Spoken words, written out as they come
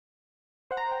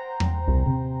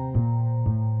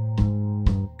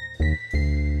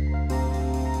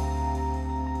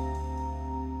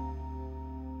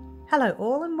Hello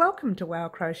all and welcome to our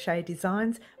Crochet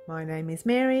Designs. My name is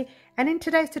Mary and in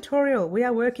today's tutorial we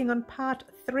are working on part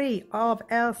 3 of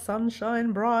our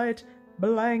Sunshine Bright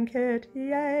blanket.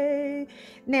 Yay!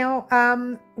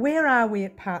 Now where are we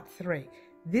at part 3?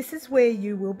 This is where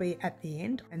you will be at the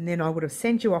end, and then I would have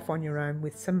sent you off on your own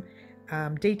with some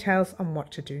details on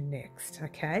what to do next,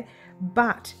 okay?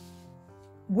 But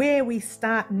where we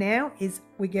start now is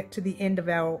we get to the end of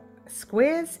our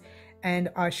squares and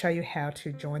I show you how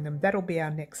to join them. That'll be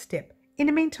our next step. In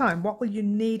the meantime, what will you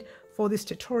need for this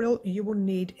tutorial? You will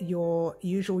need your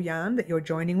usual yarn that you're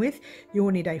joining with. You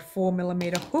will need a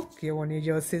 4mm hook. You will need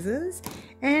your scissors,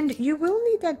 and you will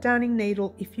need that darning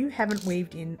needle if you haven't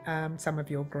weaved in some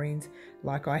of your greens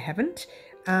like I haven't,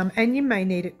 and you may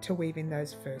need it to weave in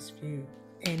those first few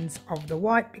ends of the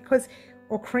white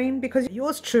or cream, because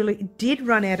yours truly did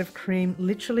run out of cream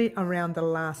literally around the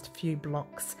last few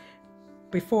blocks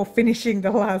before finishing the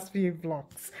last few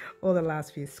blocks or the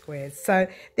last few squares. So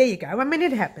there you go. I mean,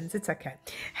 it happens. It's okay.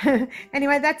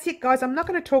 Anyway, that's it, guys. I'm not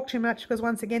going to talk too much because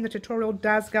once again, the tutorial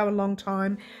does go a long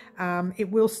time.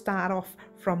 It will start off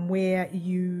from where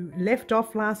you left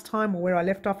off last time, or where I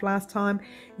left off last time.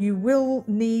 You will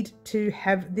need to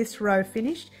have this row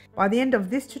finished. By the end of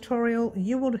this tutorial,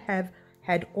 you will have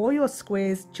had all your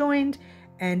squares joined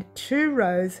and 2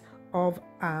 rows of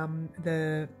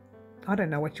I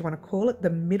don't know what you want to call it, the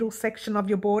middle section of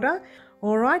your border.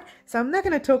 All right, so I'm not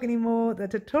going to talk anymore. The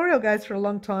tutorial goes for a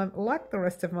long time, like the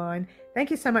rest of mine.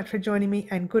 Thank you so much for joining me,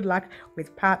 and good luck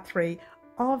with part 3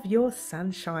 of your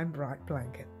Sunshine Bright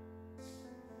blanket.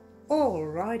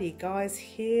 Alrighty, guys,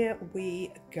 here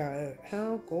we go.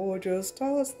 How gorgeous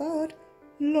does that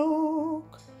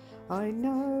look? I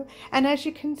know. And as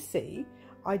you can see,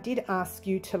 I did ask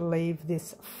you to leave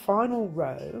this final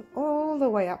row all the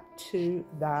way up to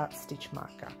the stitch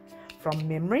marker. From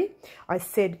memory, I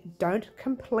said don't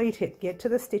complete it, get to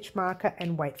the stitch marker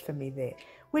and wait for me there,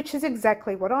 which is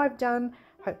exactly what I've done.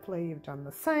 Hopefully you've done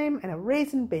the same, and a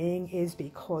reason being is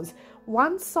because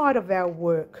one side of our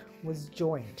work was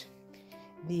joined.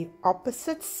 The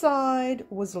opposite side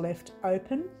was left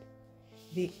open.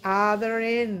 The other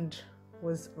end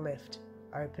was left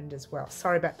opened as well.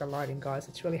 Sorry about the lighting, guys.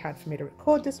 It's really hard for me to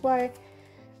record this way.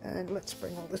 And let's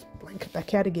bring all this blanket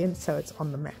back out again so it's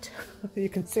on the mat. You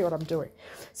can see what I'm doing.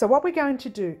 So what we're going to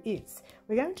do is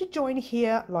we're going to join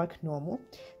here like normal.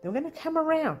 Then we're going to come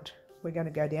around. We're going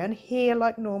to go down here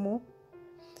like normal.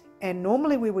 And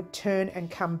normally we would turn and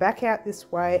come back out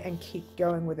this way and keep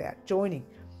going without joining.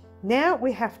 Now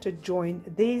we have to join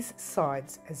these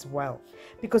sides as well,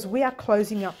 because we are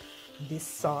closing up this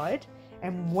side.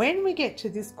 And when we get to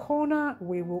this corner,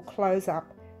 we will close up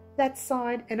that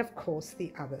side and of course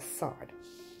the other side.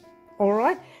 All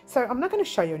right, so I'm not going to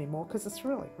show you anymore because it's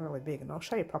really, really big, and I'll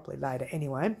show you properly later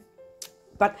anyway.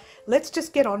 But let's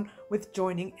just get on with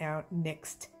joining our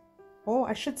next, or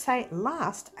I should say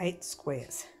last 8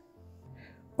 squares.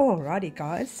 Alrighty,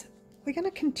 guys. We're going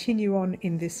to continue on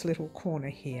in this little corner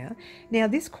here. Now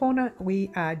this corner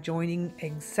we are joining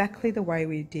exactly the way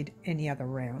we did any other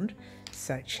round.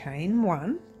 So chain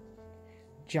 1,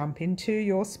 jump into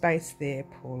your space there,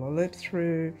 pull a loop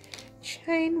through,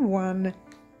 chain 1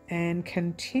 and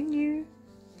continue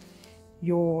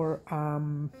your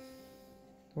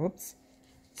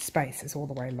spaces all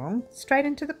the way along, straight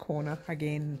into the corner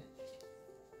again.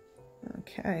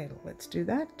 Okay, let's do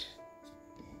that.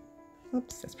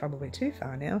 Oops, that's probably too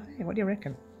far now. Hey, what do you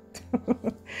reckon?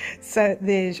 So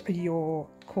there's your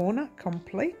corner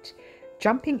complete.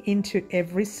 Jumping into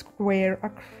every square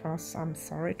across. I'm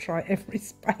sorry, try every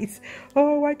space.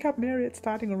 Oh, wake up, Mary, it's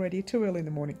starting already. Too early in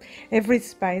the morning. Every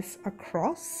space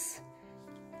across.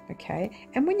 Okay,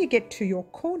 and when you get to your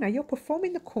corner, you're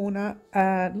performing the corner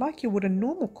like you would a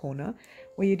normal corner,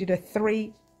 where you did a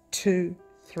 3, 2,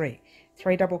 3.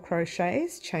 3 double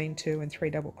crochets, chain 2 and 3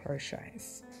 double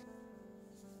crochets.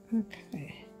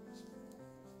 Okay.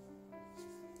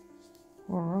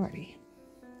 Alrighty.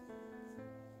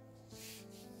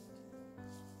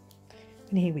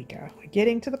 And here we go. We're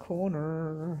getting to the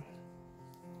corner.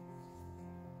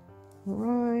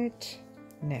 Right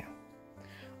now.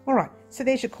 Alright, so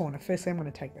there's your corner. Firstly, I'm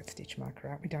going to take that stitch marker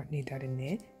out. We don't need that in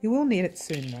there. You will need it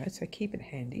soon though, so keep it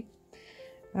handy.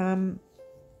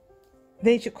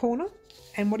 There's your corner.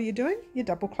 And what are you doing? Your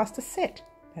double cluster set.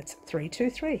 That's 3, 2,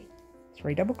 3.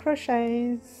 3 double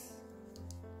crochets,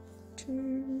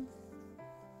 2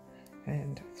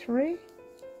 and 3,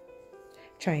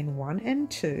 chain 1 and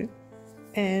 2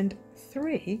 and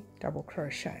 3 double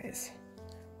crochets,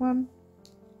 1,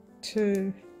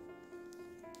 2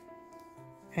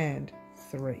 and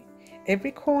 3.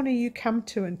 Every corner you come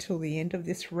to until the end of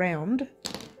this round,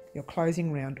 your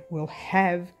closing round will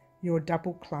have your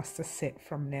double cluster set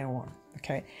from now on.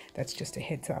 Okay, that's just a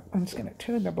heads up. I'm just going to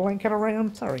turn the blanket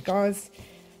around. Sorry guys,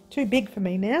 too big for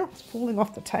me now. It's falling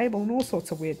off the table and all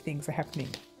sorts of weird things are happening.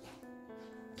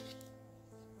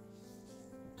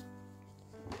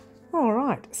 All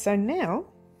right, so now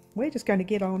we're just going to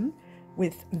get on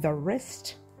with the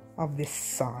rest of this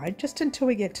side just until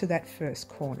we get to that first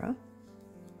corner.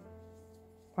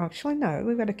 Actually, no,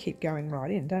 we've got to keep going right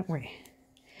in, don't we?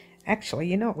 Actually,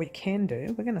 you know what we can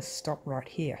do? We're going to stop right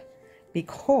here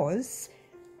because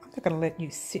I'm not going to let you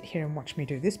sit here and watch me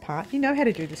do this part. You know how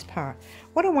to do this part.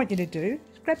 What I want you to do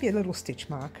is grab your little stitch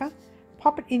marker,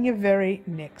 pop it in your very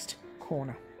next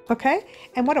corner. Okay?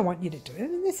 And what I want you to do,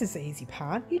 and this is the easy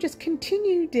part, you just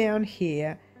continue down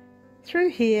here, through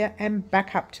here and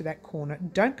back up to that corner.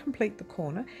 Don't complete the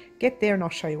corner. Get there and I'll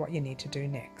show you what you need to do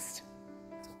next.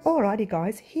 Alrighty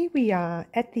guys, here we are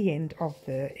at the end of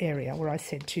the area where I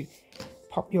said to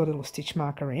pop your little stitch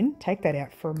marker in. Take that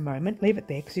out for a moment, leave it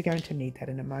there because you're going to need that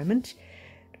in a moment.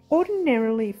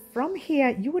 Ordinarily from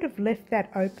here you would have left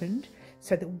that opened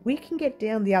so that we can get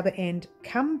down the other end,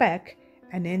 come back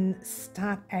and then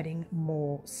start adding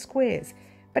more squares.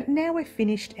 But now we've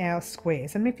finished our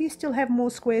squares, and if you still have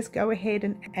more squares, go ahead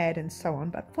and add and so on.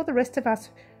 But for the rest of us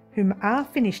whom are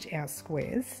finished our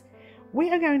squares, we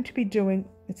are going to be doing,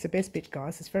 it's the best bit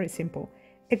guys, it's very simple,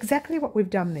 exactly what we've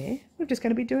done there. We're just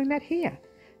going to be doing that here.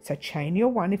 So chain your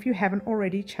one if you haven't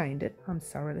already chained it. I'm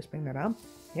sorry, let's bring that up.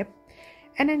 Yep.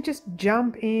 And then just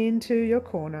jump into your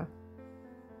corner.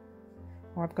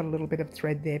 Oh, I've got a little bit of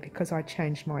thread there because I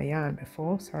changed my yarn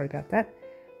before. Sorry about that.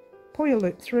 Pull your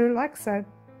loop through like so.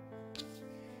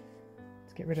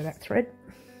 Let's get rid of that thread.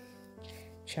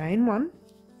 Chain one.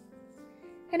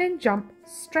 And then jump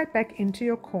straight back into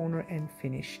your corner and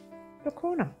finish your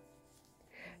corner.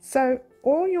 So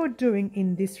all you're doing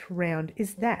in this round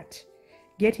is that,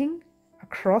 getting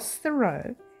across the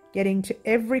row, getting to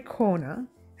every corner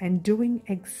and doing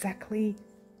exactly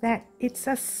that. It's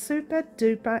a super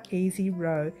duper easy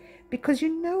row because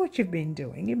you know what you've been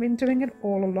doing. You've been doing it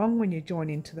all along when you join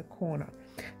into the corner.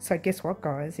 So guess what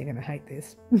guys, you're going to hate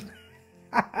this.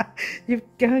 You're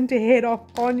going to head off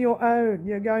on your own.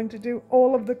 You're going to do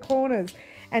all of the corners.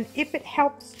 And if it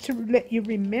helps to let you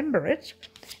remember it,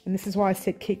 and this is why I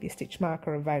said keep your stitch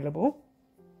marker available,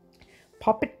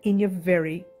 pop it in your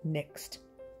very next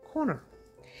corner.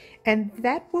 And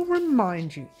that will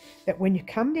remind you that when you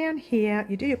come down here,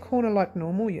 you do your corner like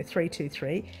normal, your 3, 2,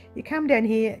 3. You come down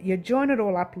here, you join it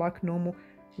all up like normal.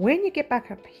 When you get back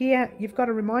up here, you've got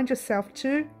to remind yourself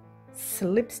to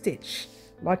slip stitch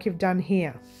like you've done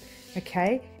here.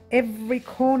 Okay, every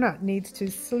corner needs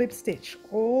to slip stitch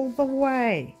all the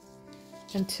way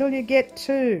until you get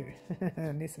to,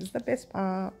 and this is the best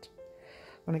part,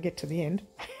 when I get to the end,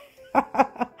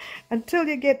 until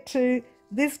you get to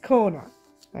this corner.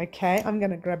 Okay, I'm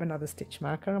going to grab another stitch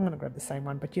marker. I'm going to grab the same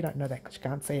one, but you don't know that because you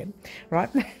can't see it, right?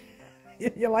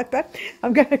 You like that?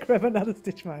 I'm going to grab another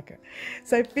stitch marker.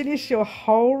 So finish your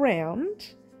whole round.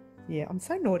 Yeah, I'm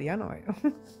so naughty, aren't I?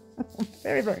 I'm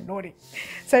very, very naughty.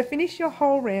 So finish your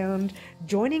whole round,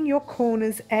 joining your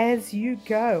corners as you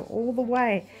go all the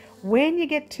way. When you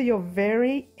get to your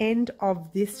very end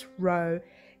of this row,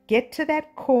 get to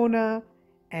that corner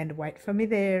and wait for me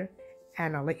there,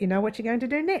 and I'll let you know what you're going to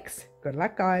do next. Good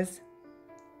luck, guys.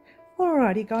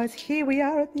 Alrighty, guys, here we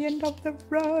are at the end of the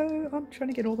row. I'm trying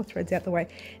to get all the threads out the way.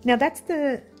 Now, that's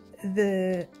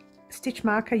the stitch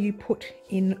marker you put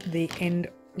in the end,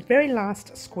 very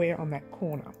last square on that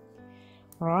corner.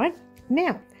 All right,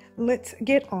 now let's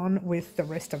get on with the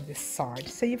rest of this side.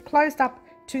 So you've closed up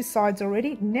two sides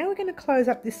already. Now we're going to close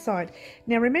up this side.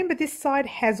 Now remember, this side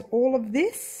has all of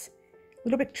this, a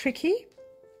little bit tricky,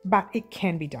 but it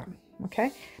can be done.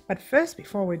 Okay, but first,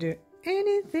 before we do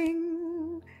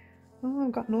anything, oh,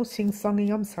 I've got no sing-songing.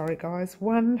 I'm sorry, guys.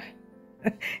 1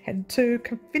 and 2,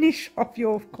 can finish off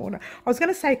your corner. I was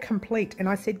going to say complete, and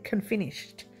I said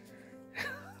confinished.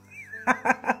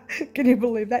 Can you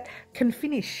believe that? Can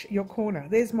finish your corner.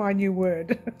 There's my new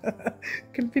word.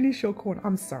 Can finish your corner.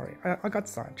 I'm sorry, I got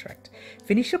sidetracked.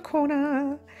 Finish your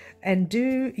corner and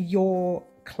do your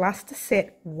cluster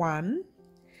set 1,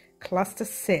 cluster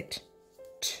set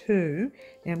 2.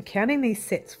 Now I'm counting these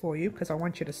sets for you because I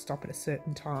want you to stop at a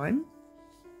certain time.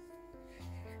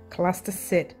 Cluster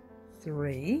set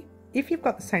 3, if you've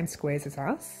got the same squares as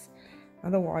us.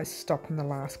 Otherwise, stop on the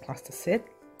last cluster set.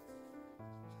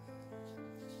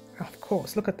 Of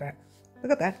course, look at that.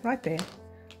 Look at that right there.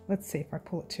 Let's see if I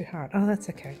pull it too hard. Oh, that's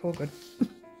okay. All good.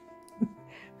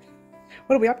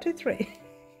 What are we up to? 3.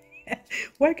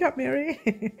 Wake up,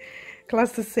 Mary.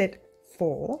 Cluster set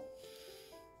 4.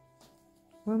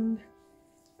 1,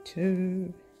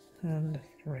 2 and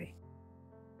 3.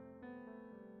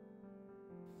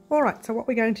 Alright, so what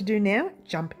we're going to do now,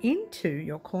 jump into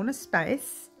your corner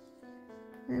space,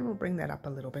 and we'll bring that up a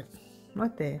little bit,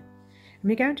 right there. And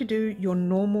we're going to do your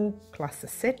normal cluster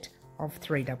set of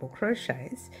 3 double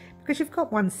crochets. Because you've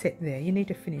got one set there, you need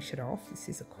to finish it off. This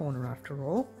is a corner after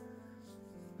all.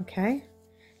 Okay,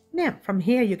 now from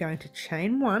here you're going to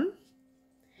chain 1.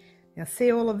 Now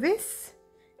see all of this?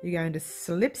 You're going to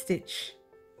slip stitch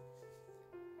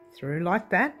through like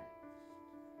that,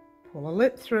 pull a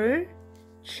loop through,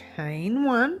 chain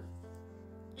 1,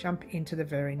 jump into the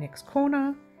very next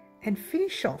corner and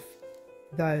finish off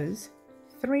those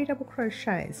 3 double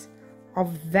crochets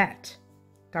of that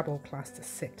double cluster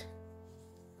set.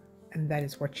 And that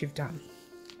is what you've done.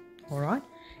 Alright,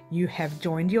 you have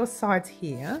joined your sides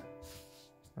here,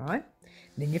 right?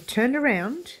 Then you've turned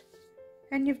around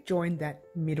and you've joined that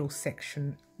middle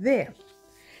section there.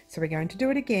 So we're going to do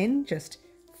it again, just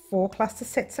 4 cluster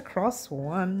sets across.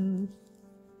 1,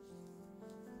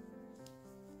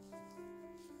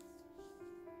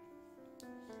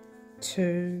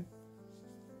 2,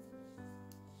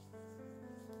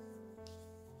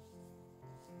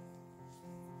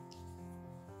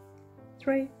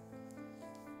 3,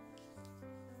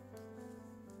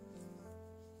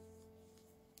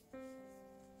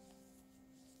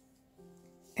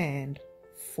 and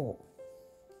 4.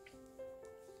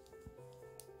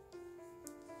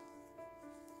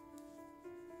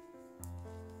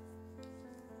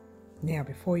 Now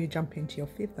before you jump into your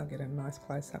 5th, I'll get a nice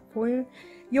close up for you.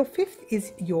 Your 5th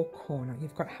is your corner.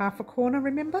 You've got half a corner,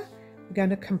 remember? We're going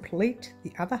to complete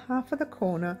the other half of the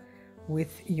corner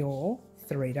with your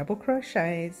 3 double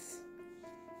crochets.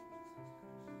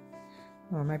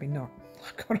 Oh, maybe not.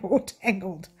 I got all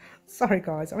tangled. Sorry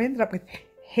guys, I ended up with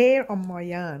hair on my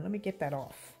yarn. Let me get that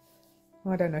off.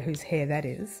 I don't know whose hair that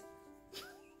is.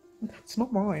 It's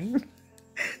not mine.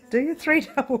 Do your 3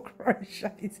 double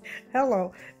crochets.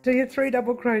 Hello. Do your 3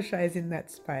 double crochets in that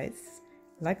space.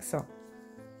 Like so.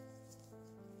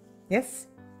 Yes?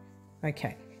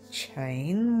 Okay.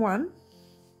 Chain 1.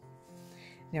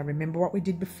 Now remember what we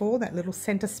did before, that little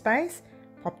center space?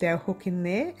 Popped our hook in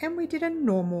there and we did a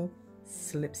normal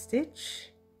slip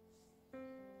stitch.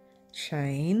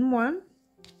 Chain 1.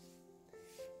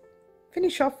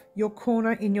 Finish off your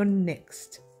corner in your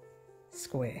next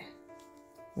square.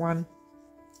 1,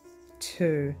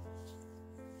 2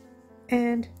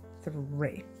 and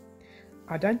 3.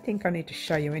 I don't think I need to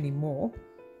show you any more.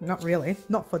 Not really,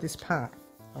 not for this part.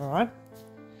 Alright,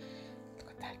 look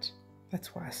at that.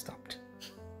 That's why I stopped.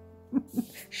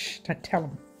 Shh, don't tell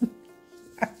them.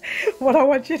 What I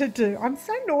want you to do, I'm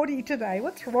so naughty today.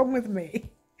 What's wrong with me?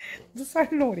 I'm so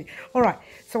naughty. Alright,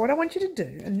 so what I want you to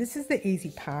do, and this is the easy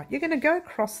part, you're going to go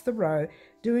across the row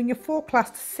doing your 4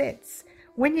 cluster sets.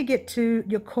 When you get to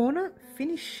your corner,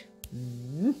 finish.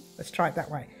 Let's try it that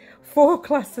way. 4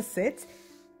 cluster sets,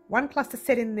 1 cluster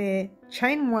set in there,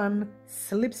 chain 1,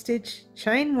 slip stitch,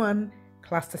 chain 1,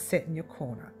 cluster set in your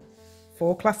corner.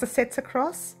 4 cluster sets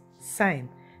across, same.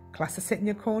 Cluster set in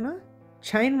your corner,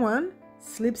 chain 1,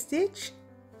 slip stitch,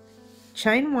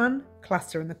 chain 1,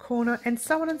 cluster in the corner, and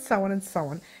so on and so on and so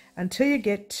on until you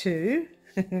get to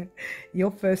your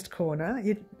first corner.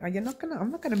 I'm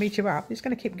not gonna meet you up. You're just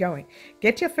gonna keep going.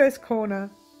 Get to your first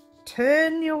corner,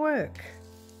 turn your work,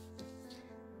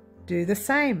 do the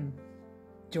same,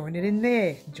 join it in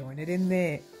there, join it in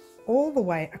there, all the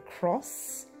way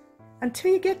across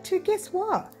until you get to, guess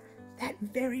what? That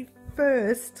very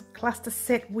first cluster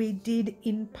set we did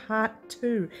in part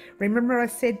 2. Remember I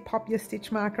said pop your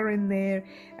stitch marker in there,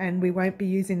 and we won't be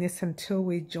using this until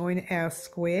we join our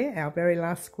square, our very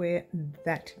last square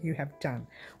that you have done.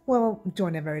 Well,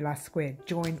 join our very last square,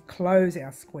 close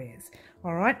our squares.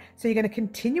 All right, so you're going to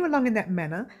continue along in that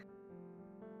manner,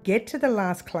 get to the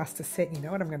last cluster set. You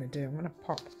know what I'm going to do? I'm going to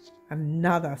pop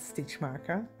another stitch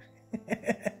marker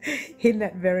in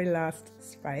that very last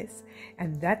space,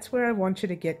 and that's where I want you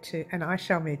to get to, and I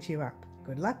shall meet you up.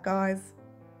 Good luck, guys.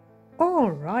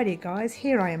 Alrighty guys,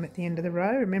 here I am at the end of the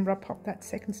row. Remember I popped that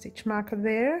second stitch marker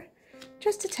there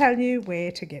just to tell you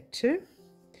where to get to.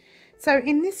 So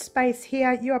in this space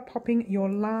here you are popping your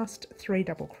last 3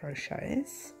 double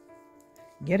crochets.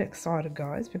 Get excited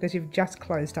guys, because you've just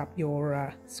closed up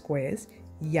your squares.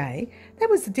 Yay. That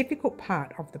was the difficult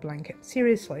part of the blanket,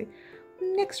 seriously.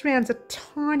 Next round's a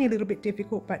tiny little bit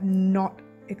difficult, but not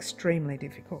extremely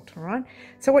difficult. All right,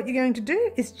 so what you're going to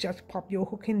do is just pop your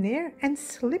hook in there and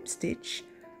slip stitch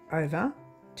over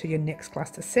to your next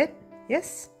cluster set.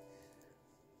 Yes,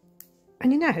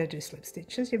 and you know how to do slip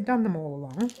stitches, you've done them all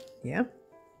along. Yeah,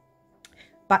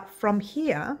 but from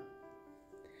here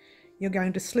you're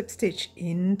going to slip stitch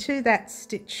into that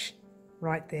stitch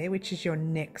right there, which is your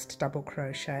next double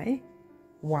crochet,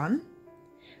 1,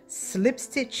 slip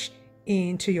stitch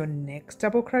into your next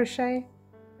double crochet,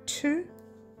 2,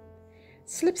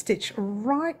 slip stitch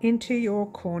right into your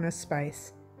corner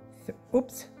space,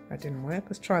 oops, that didn't work,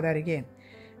 let's try that again,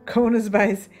 corner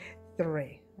space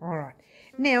 3. All right,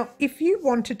 now if you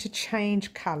wanted to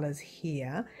change colors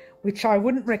here, which I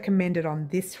wouldn't recommend it on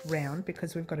this round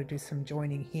because we've got to do some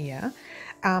joining here,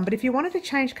 but if you wanted to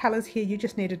change colors here, you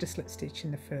just needed to slip stitch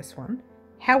in the first one.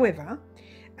 However,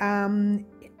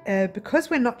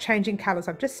 because we're not changing colors,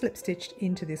 I've just slip stitched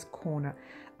into this corner.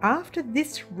 After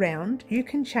this round, you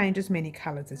can change as many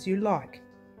colors as you like.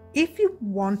 If you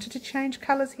wanted to change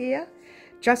colors here,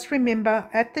 just remember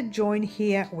at the join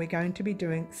here, we're going to be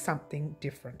doing something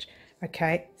different.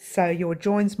 Okay, so your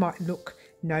joins might look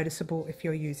noticeable if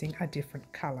you're using a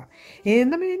different color. In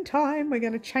the meantime, we're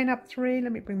going to chain up 3.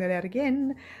 Let me bring that out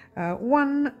again.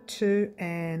 1, 2,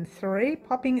 and 3,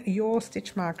 popping your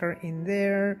stitch marker in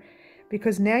there,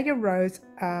 because now your rows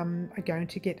are going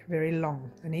to get very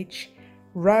long, and each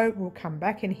row will come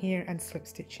back in here and slip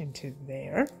stitch into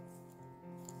there.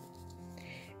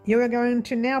 You are going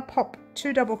to now pop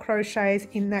 2 double crochets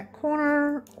in that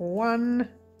corner, 1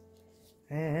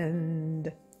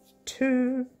 and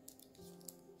 2,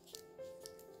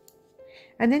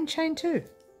 and then chain 2,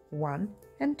 1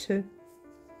 and 2.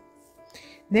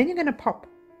 Then you're going to pop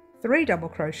 3 double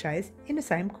crochets in the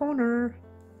same corner,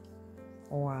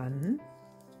 1,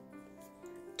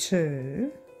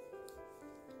 2,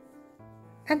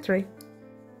 and 3.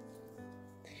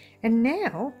 And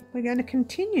now we're going to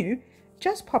continue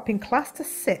just popping cluster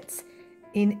sets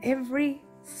in every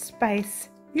space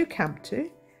you come to.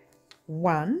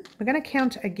 1, we're going to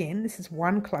count again, this is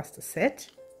 1 cluster set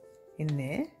in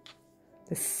there,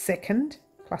 the second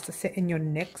cluster set in your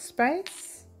next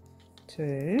space,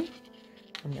 2,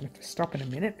 I'm going to have to stop in a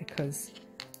minute because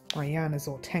my yarn is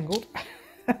all tangled,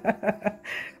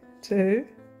 2,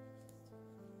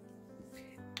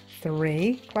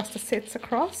 3 cluster sets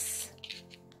across,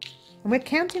 and we're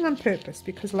counting on purpose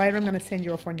because later I'm going to send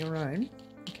you off on your own,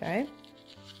 okay,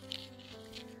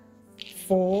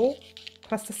 4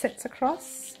 cluster sets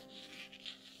across,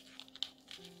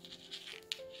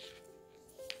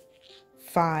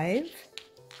 5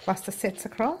 cluster sets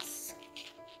across,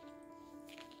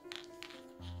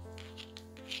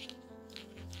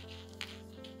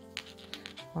 5.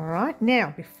 All right,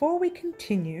 now before we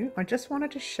continue, I just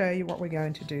wanted to show you what we're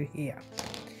going to do here.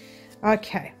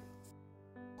 Okay,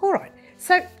 all right,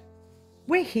 so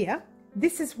we're here.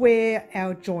 This is where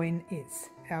our join is,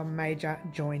 our major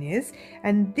join is,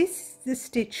 and this is the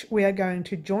stitch we are going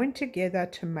to join together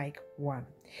to make 1.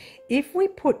 If we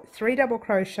put 3 double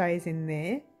crochets in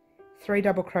there, 3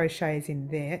 double crochets in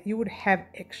there, you would have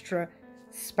extra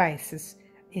spaces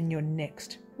in your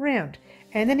next round,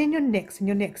 and then in your next and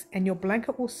your next, and your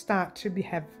blanket will start to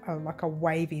have like a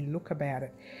wavy look about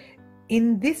it.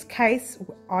 In this case,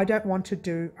 I don't want to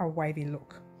do a wavy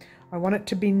look. I want it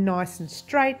to be nice and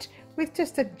straight with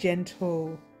just a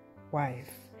gentle wave,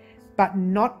 but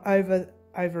not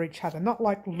over each other, not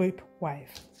like loop wave,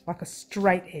 like a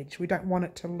straight edge. We don't want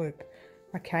it to loop.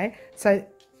 Okay, so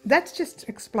that's just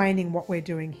explaining what we're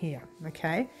doing here.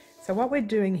 Okay, so what we're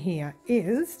doing here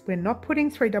is we're not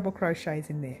putting 3 double crochets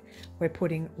in there, we're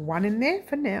putting 1 in there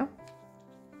for now,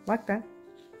 like that,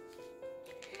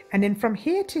 and then from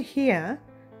here to here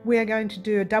we are going to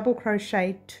do a double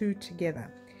crochet 2 together.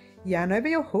 Yarn over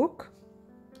your hook,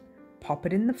 pop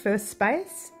it in the first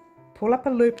space, pull up a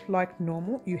loop like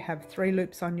normal. You have 3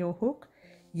 loops on your hook,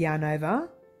 yarn over,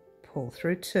 pull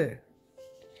through 2.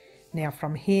 Now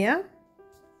from here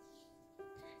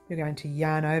you're going to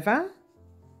yarn over,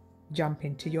 jump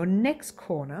into your next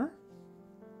corner,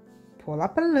 pull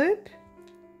up a loop,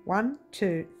 1,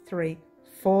 2, 3,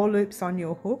 4 loops on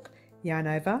your hook, yarn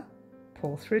over,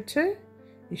 pull through 2.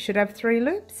 You should have 3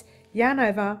 loops, yarn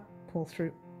over, pull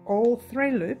through all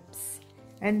 3 loops,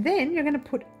 and then you're going to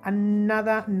put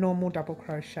another normal double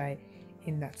crochet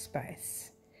in that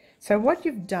space. So what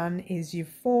you've done is you've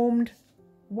formed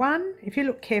 1, if you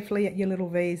look carefully at your little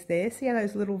V's there, see how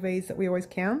those little V's that we always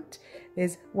count?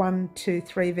 There's 1, 2,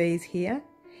 3 V's here.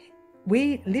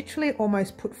 We literally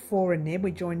almost put 4 in there.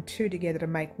 We joined 2 together to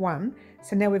make 1.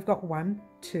 So now we've got 1,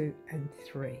 2, and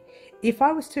 3. If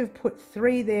I was to have put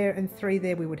 3 there and 3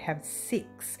 there, we would have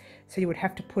 6. So you would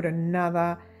have to put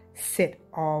another set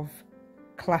of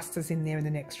clusters in there in the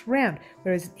next round.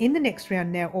 Whereas in the next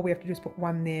round now, all we have to do is put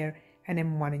 1 there and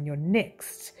then 1 in your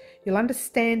next. You'll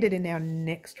understand it in our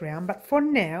next round, but for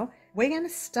now, we're going to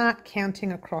start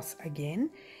counting across again.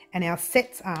 And our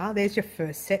sets are, there's your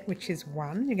first set, which is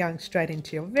 1. You're going straight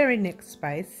into your very next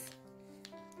space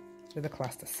with a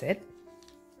cluster set.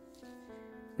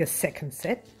 Your second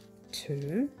set,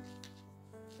 2.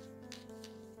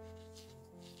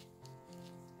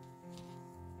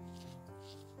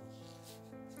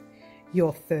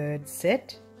 Your third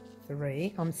set,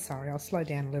 3. I'm sorry, I'll slow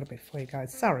down a little bit for you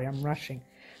guys. Sorry, I'm rushing.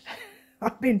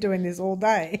 I've been doing this all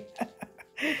day.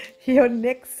 Your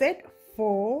next set,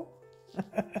 4.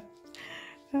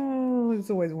 Oh, there's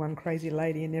always one crazy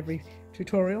lady in every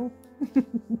tutorial.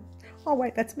 Oh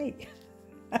wait, that's me.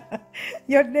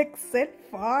 Your next set,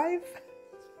 5.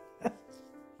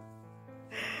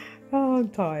 Oh, I'm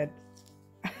tired.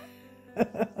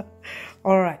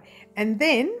 All right, and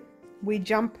then we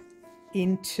jump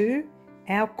into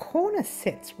our corner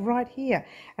sets right here,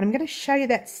 and I'm going to show you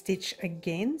that stitch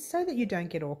again so that you don't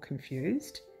get all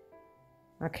confused.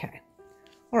 Okay,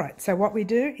 all right, so what we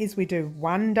do is we do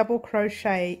 1 double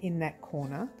crochet in that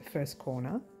corner, the first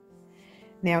corner.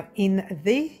 Now in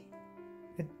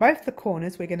both the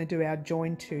corners we're going to do our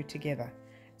join 2 together.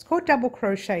 It's called double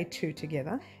crochet 2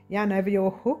 together. Yarn over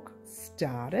your hook,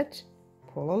 start it,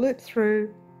 pull a loop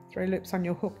through, 3 loops on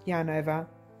your hook, yarn over,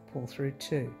 pull through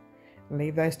 2.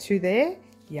 Leave those 2 there,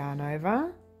 yarn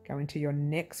over, go into your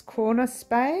next corner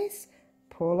space,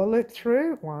 pull a loop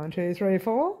through, 1, 2, 3,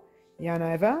 4, yarn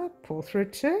over, pull through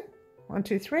 2, 1,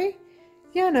 2, 3,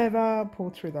 yarn over, pull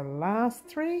through the last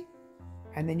 3,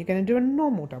 and then you're going to do a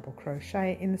normal double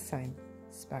crochet in the same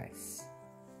space.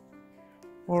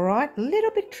 All right, a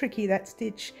little bit tricky that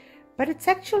stitch, but it's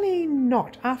actually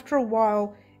not. After a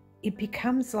while, it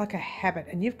becomes like a habit,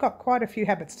 and you've got quite a few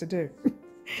habits to do.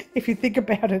 If you think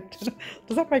about it.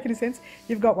 Does that make any sense?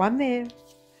 You've got 1 there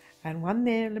and 1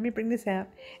 there. Let me bring this out.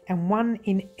 And 1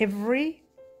 in every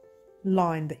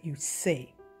line that you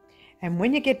see. And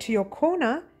when you get to your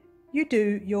corner, you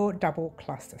do your double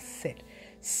cluster set.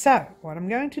 So what I'm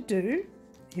going to do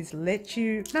is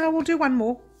we'll do 1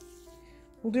 more.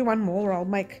 We'll do 1 more. I'll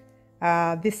make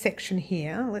this section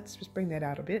here. Let's just bring that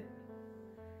out a bit.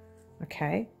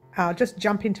 Okay. I'll just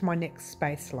jump into my next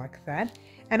space like that.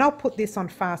 And I'll put this on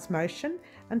fast motion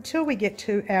until we get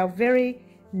to our very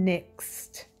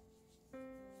next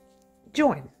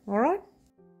join, all right?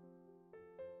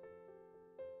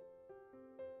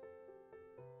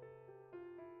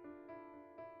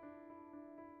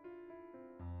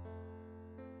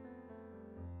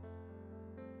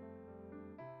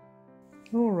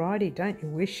 Alrighty, don't you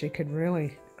wish you could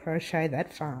really crochet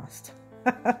that fast?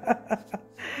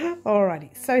 Alrighty,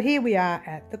 so here we are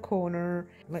at the corner.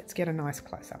 Let's get a nice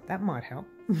close-up. That might help.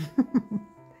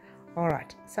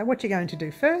 Alright, so what you're going to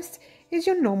do first is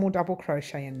your normal double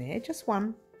crochet in there, just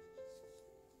 1.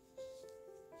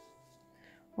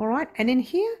 Alright, and in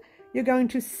here you're going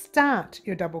to start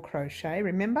your double crochet.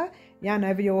 Remember, yarn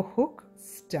over your hook,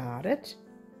 start it,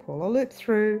 pull a loop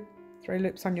through, 3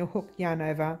 loops on your hook, yarn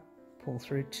over, pull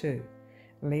through 2.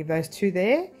 Leave those 2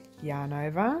 there, yarn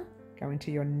over, go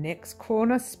into your next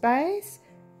corner space,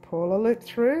 pull a loop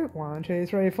through, 1, 2,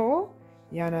 3, 4,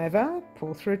 yarn over,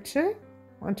 pull through 2,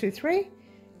 1, 2, 3,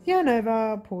 yarn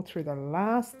over, pull through the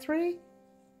last 3,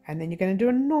 and then you're going to do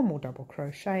a normal double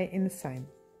crochet in the same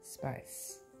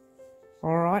space.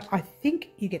 All right, I think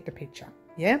you get the picture,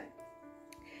 yeah?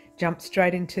 Jump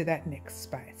straight into that next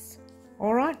space.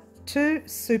 All right, 2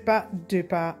 super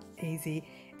duper easy,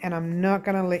 and I'm not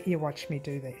going to let you watch me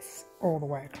do this all the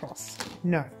way across,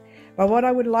 no. But what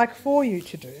I would like for you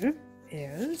to do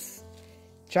is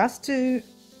just do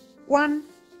 1,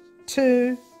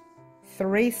 2,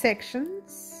 3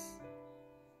 sections,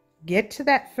 get to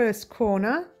that first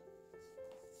corner,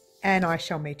 and I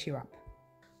shall meet you up.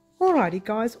 Alrighty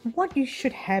guys, what you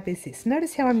should have is this.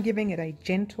 Notice how I'm giving it a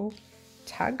gentle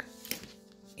tug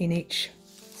in each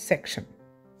section.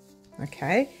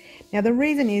 Okay, now the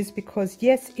reason is because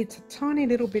yes, it's a tiny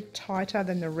little bit tighter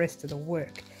than the rest of the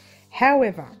work.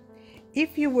 However,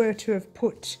 if you were to have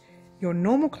put your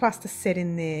normal cluster set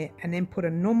in there and then put a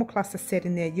normal cluster set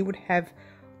in there, you would have,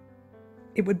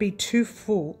 it would be too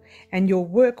full and your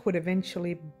work would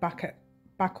eventually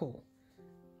buckle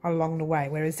along the way,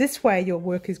 whereas this way your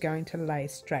work is going to lay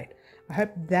straight. I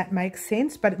hope that makes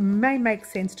sense, but it may make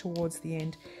sense towards the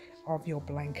end of your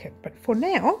blanket. But for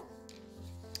now,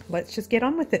 let's just get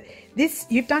on with it. This,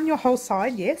 you've done your whole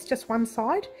side, yes, just one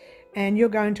side, and you're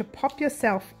going to pop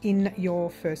yourself in your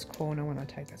first corner when I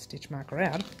take that stitch marker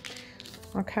out.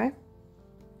 Okay.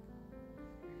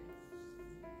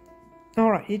 All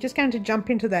right, you're just going to jump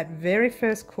into that very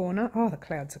first corner. Oh, the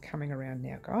clouds are coming around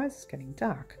now, guys. It's getting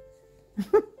dark.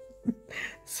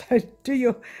 So do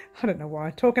your, I don't know why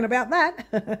I'm talking about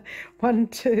that. 1,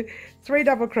 2, 3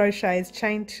 double crochets,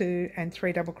 chain 2 and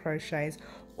 3 double crochets,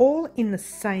 all in the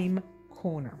same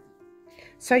corner.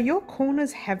 So your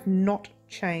corners have not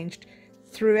changed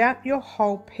throughout your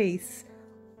whole piece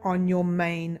on your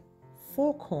main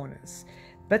 4 corners,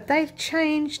 but they've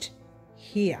changed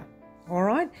here. All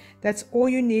right, that's all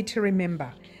you need to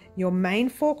remember. Your main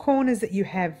 4 corners that you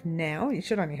have now, you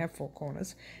should only have 4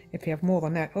 corners. If you have more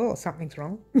than that, oh, something's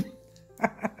wrong.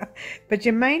 But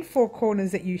your main 4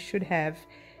 corners that you should have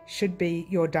should be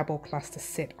your double cluster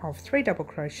set of 3 double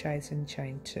crochets and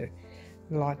chain 2,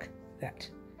 like that.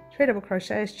 3 double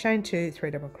crochets, chain 2,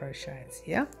 3 double crochets,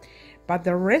 yeah? But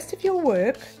the rest of your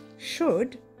work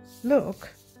should look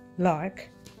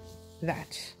like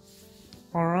that.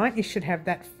 All right, you should have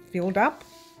that filled up.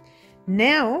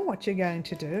 Now what you're going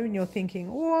to do, and you're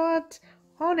thinking, what?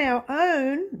 On our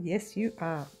own? Yes, you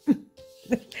are.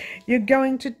 You're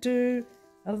going to do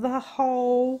the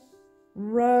whole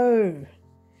row.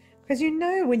 Because you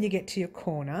know when you get to your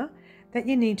corner that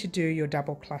you need to do your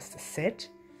double cluster set.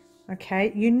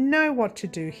 Okay, you know what to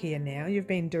do here now. You've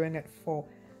been doing it for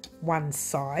one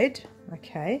side.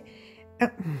 Okay. Oh,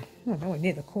 nowhere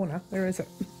near the corner. Where is it?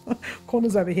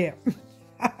 Corner's over here.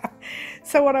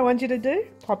 So what I want you to do,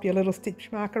 pop your little stitch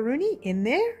marker-rooney in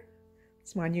there.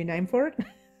 It's my new name for it.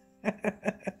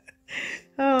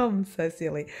 Oh, I'm so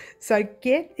silly. So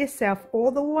get yourself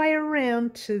all the way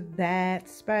around to that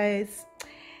space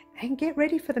and get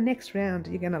ready for the next round.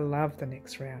 You're going to love the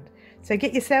next round. So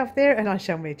get yourself there and I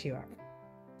shall meet you up.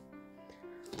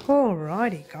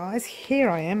 Alrighty guys, here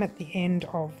I am at the end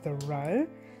of the row.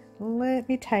 Let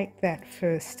me take that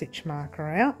first stitch marker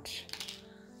out.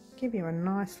 Give you a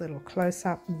nice little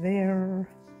close-up there.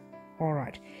 All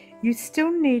right, you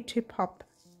still need to pop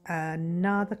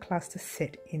another cluster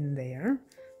set in there.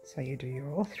 So you do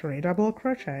your 3 double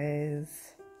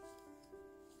crochets,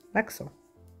 like so.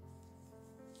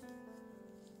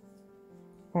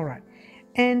 All right,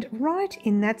 and right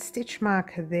in that stitch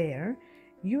marker there,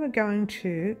 you are going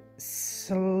to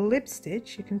slip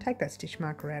stitch. You can take that stitch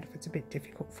marker out if it's a bit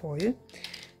difficult for you.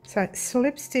 So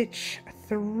slip stitch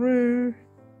through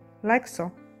like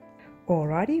so.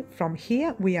 Alrighty, from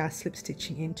here we are slip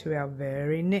stitching into our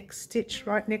very next stitch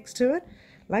right next to it,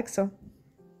 like so.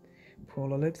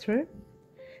 Pull a loop through,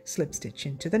 slip stitch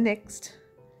into the next,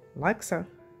 like so.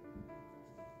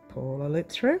 Pull a loop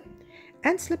through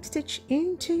and slip stitch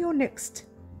into your next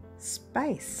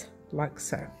space, like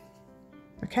so.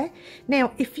 Okay,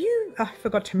 now if you, I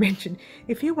forgot to mention,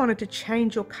 if you wanted to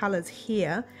change your colors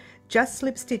here, just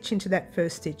slip stitch into that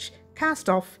first stitch, cast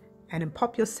off, and then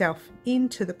pop yourself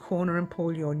into the corner and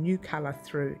pull your new color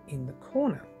through in the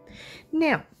corner.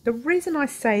 Now, the reason I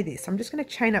say this, I'm just going to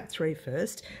chain up 3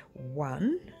 first.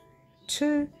 1,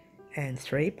 2, and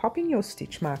 3, popping your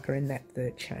stitch marker in that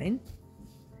third chain.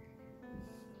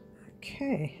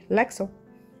 Okay, like so.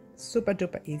 Super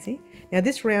duper easy. Now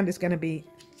this round is going to be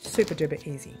super duper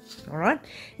easy. All right.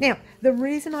 Now, the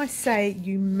reason I say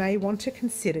you may want to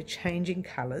consider changing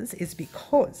colors is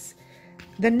because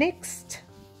the next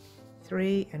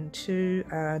 3 and 2,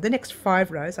 the next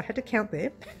 5 rows, I had to count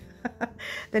there.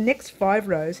 The next 5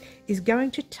 rows is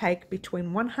going to take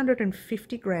between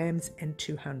 150 grams and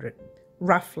 200,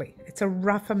 roughly. It's a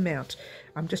rough amount.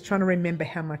 I'm just trying to remember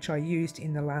how much I used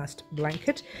in the last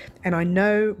blanket. And I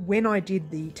know when I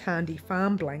did the Tandy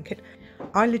Farm blanket,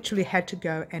 I literally had to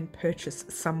go and purchase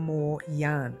some more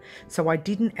yarn. So I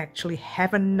didn't actually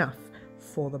have enough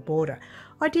for the border.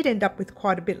 I did end up with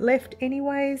quite a bit left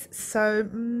anyways, so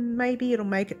maybe it'll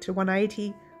make it to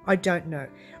 180. I don't know.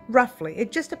 Roughly,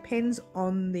 it just depends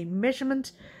on the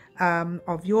measurement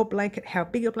of your blanket, how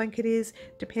big your blanket is,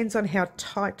 depends on how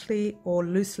tightly or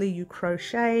loosely you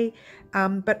crochet.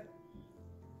 But,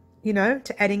 you know,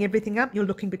 to adding everything up, you're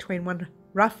looking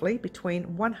roughly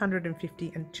between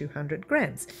 150 and 200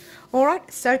 grams. All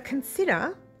right, so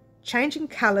consider changing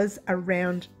colors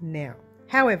around now.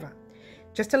 However,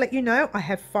 just to let you know, I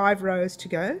have 5 rows to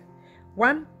go.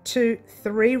 1, 2,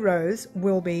 3 rows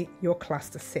will be your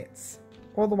cluster sets,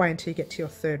 all the way until you get to your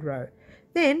 3rd row.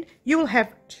 Then you will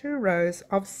have 2 rows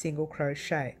of single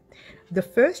crochet. The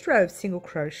first row of single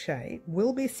crochet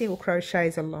will be single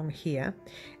crochets along here,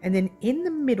 and then in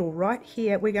the middle right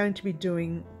here we're going to be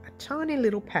doing a tiny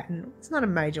little pattern. It's not a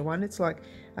major one, it's like,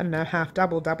 I don't know, half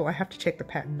double. I have to check the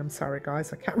pattern, I'm sorry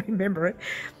guys, I can't remember it,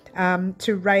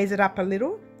 to raise it up a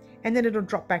little, and then it'll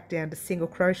drop back down to single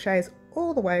crochets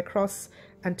all the way across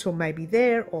until maybe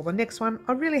there or the next one.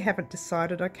 I really haven't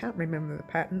decided, I can't remember the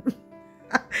pattern.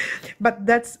 But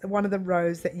that's one of the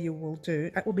rows that you will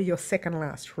do. That will be your second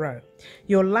last row.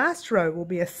 Your last row will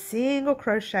be a single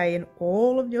crochet in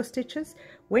all of your stitches.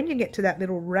 When you get to that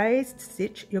little raised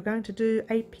stitch, you're going to do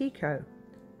a picot.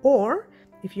 Or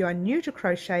if you are new to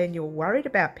crochet and you're worried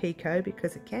about picot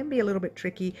because it can be a little bit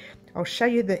tricky, I'll show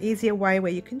you the easier way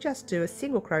where you can just do a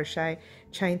single crochet,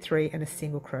 chain 3 and a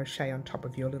single crochet on top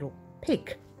of your little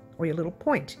peak or your little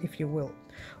point, if you will.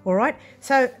 All right,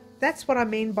 so that's what I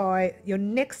mean by your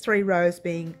next 3 rows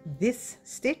being this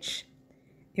stitch.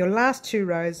 Your last 2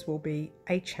 rows will be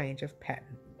a change of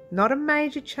pattern. Not a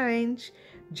major change,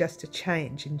 just a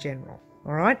change in general.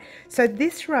 All right, so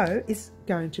this row is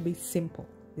going to be simple.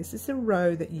 This is a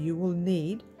row that you will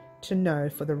need to know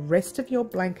for the rest of your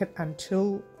blanket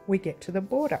until we get to the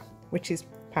border, which is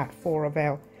part 4 of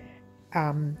our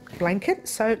blanket.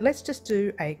 So let's just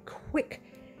do a quick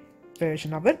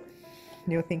version of it.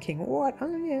 You're thinking, what?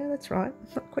 Oh yeah, that's right,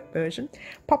 a quick version.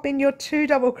 Pop in your 2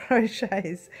 double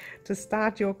crochets to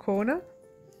start your corner.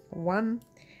 1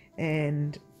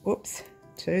 and oops,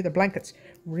 2. The blanket's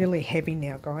really heavy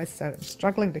now, guys, so I'm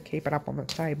struggling to keep it up on the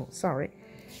table, sorry.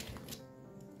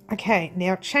 Okay,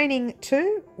 now chaining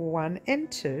 2, 1 and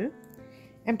 2,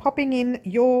 and popping in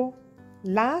your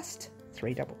last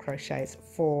 3 double crochets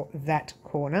for that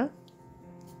corner.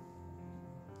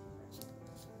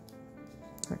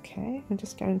 Okay, I'm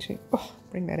just going to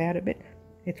bring that out a bit.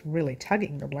 It's really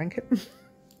tugging the blanket.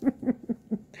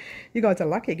 You guys are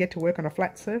lucky you get to work on a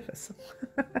flat surface.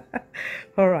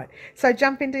 All right, so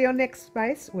jump into your next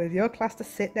space with your cluster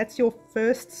set. That's your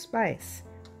first space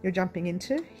you're jumping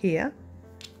into here.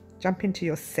 Jump into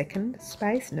your second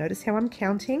space. Notice how I'm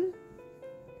counting.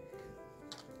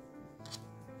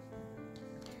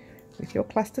 With your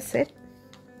cluster set.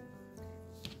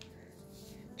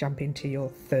 Jump into your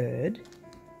third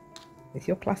with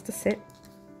your cluster set.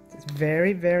 It's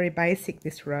very, very basic,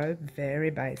 this row, very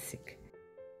basic.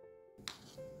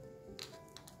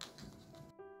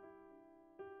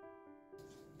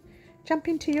 Jump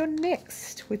into your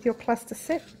next with your cluster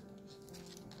set.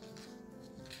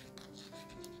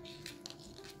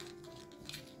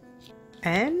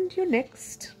 And your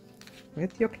next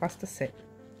with your cluster set.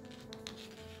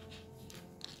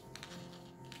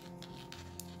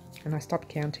 And I stopped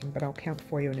counting, but I'll count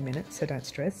for you in a minute, so don't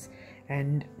stress.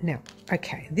 And now,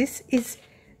 okay, this is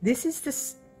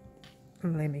this.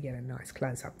 Let me get a nice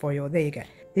close up for you. There you go.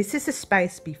 This is the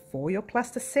space before your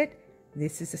cluster set.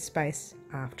 This is the space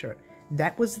after it.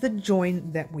 That was the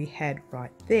join that we had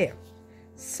right there.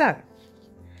 So,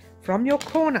 from your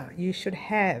corner, you should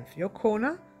have your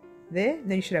corner there.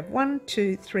 Then you should have 1,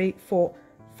 2, 3, 4,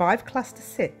 5 cluster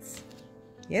sets.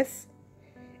 Yes.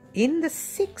 In the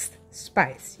 6th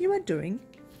space, you are doing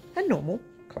a normal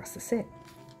cluster set.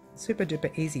 Super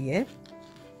duper easy, yeah?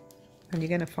 And you're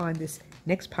going to find this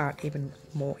next part even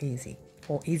more easy,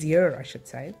 or easier, I should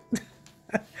say.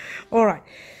 All right,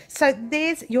 so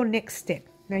there's your next step.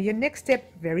 Now your next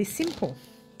step, very simple.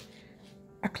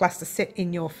 A cluster set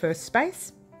in your first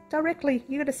space. Directly,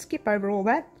 you're going to skip over all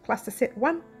that. Cluster set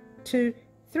 1, 2,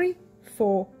 3,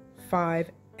 4,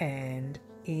 5, and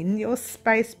in your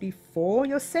space before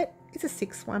your set is a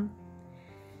 6th one.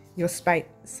 Your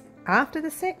space after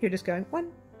the set, you're just going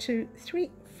 1, 2,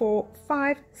 3, 4,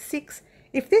 5, 6.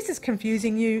 If this is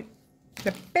confusing you,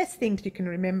 the best thing you can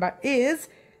remember is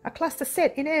a cluster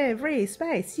set in every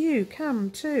space you come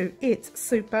to. It's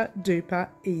super duper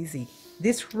easy.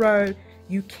 This row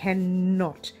you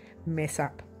cannot mess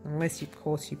up unless, of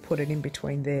course, you put it in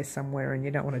between there somewhere, and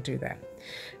you don't want to do that.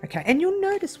 Okay, and you'll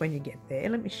notice when you get there,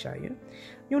 let me show you.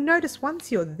 You'll notice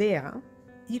once you're there,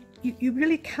 you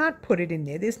really can't put it in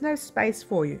there. There's no space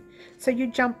for you. So you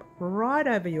jump right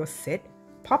over your set,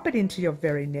 pop it into your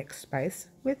very next space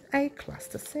with a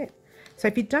cluster set. So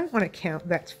if you don't want to count,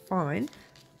 that's fine.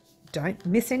 Don't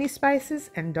miss any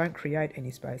spaces and don't create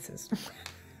any spaces.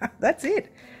 That's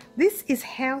it. This is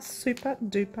how super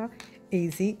duper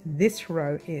easy this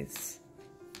row is.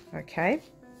 Okay.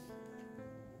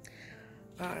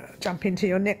 Jump into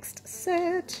your next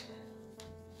set.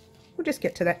 We'll just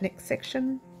get to that next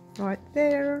section right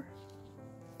there.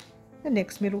 The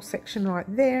next middle section right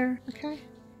there. Okay.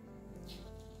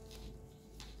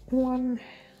 1,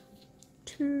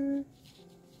 2,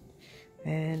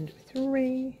 and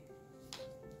 3,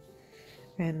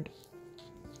 and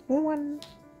 1,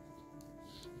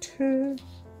 2,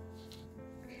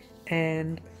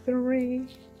 and 3.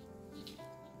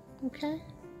 Okay.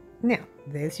 Now,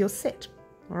 there's your set.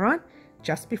 All right.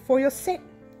 Just before your set,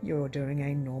 you're doing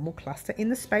a normal cluster in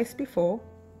the space before.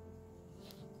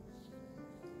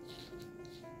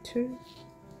 2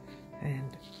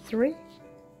 and 3.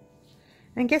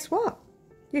 And guess what?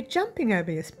 you're jumping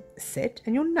over your set,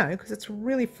 and you'll know because it's a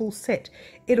really full set.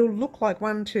 It'll look like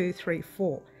 1, 2, 3,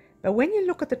 4. But when you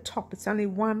look at the top, it's only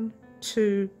 1,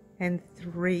 2, and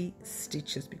 3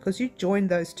 stitches because you joined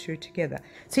those 2 together.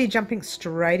 So you're jumping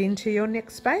straight into your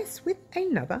next space with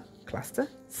another cluster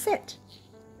set.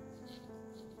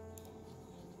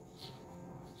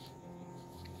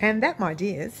 And that, my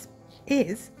dears,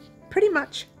 is pretty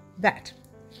much that.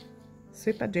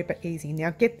 Super duper easy. Now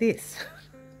get this.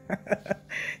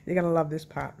 You're going to love this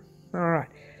part. All right,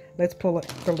 let's pull it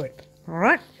the loop. All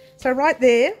right, so right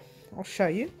there, I'll show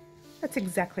you. That's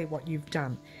exactly what you've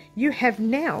done. You have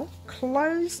now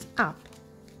closed up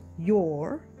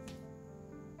your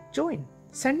join.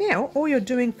 So now all you're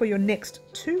doing for your next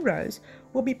 2 rows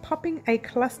will be popping a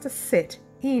cluster set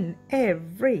in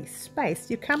every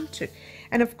space you come to.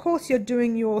 And of course you're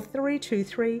doing your 3, 2,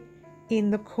 3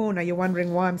 in the corner. You're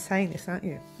wondering why I'm saying this, aren't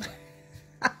you?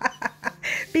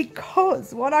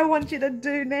 Because what I want you to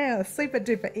do now, super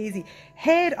duper easy,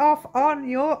 head off on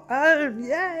your own.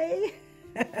 Yay!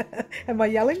 Am I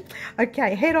yelling?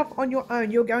 Okay, head off on your own.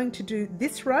 You're going to do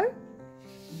this row,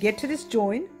 get to this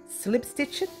join, slip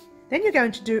stitch it, then you're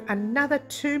going to do another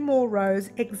 2 more rows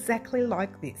exactly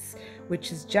like this,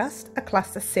 which is just a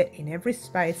cluster set in every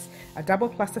space, a double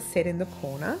cluster set in the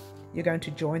corner. You're going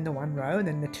to join the 1 row and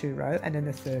then the 2 row and then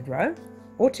the 3rd row.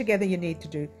 Altogether you need to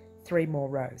do 3 more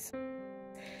rows.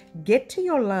 Get to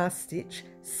your last stitch,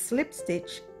 slip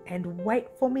stitch, and wait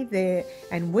for me there,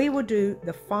 and we will do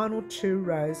the final 2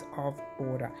 rows of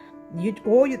border.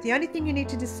 The only thing you need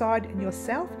to decide in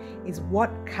yourself is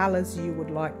what colors you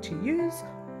would like to use,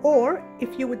 or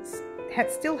if you would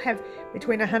still have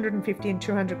between 150 and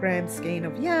 200 grams skein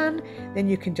of yarn, then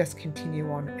you can just continue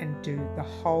on and do the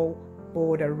whole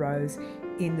border rows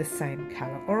in the same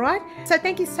color. All right, so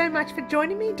thank you so much for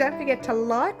joining me. Don't forget to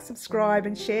like, subscribe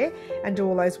and share and do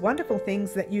all those wonderful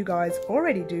things that you guys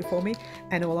already do for me.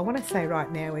 And all I want to say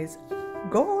right now is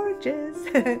gorgeous.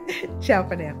 Ciao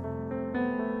for now.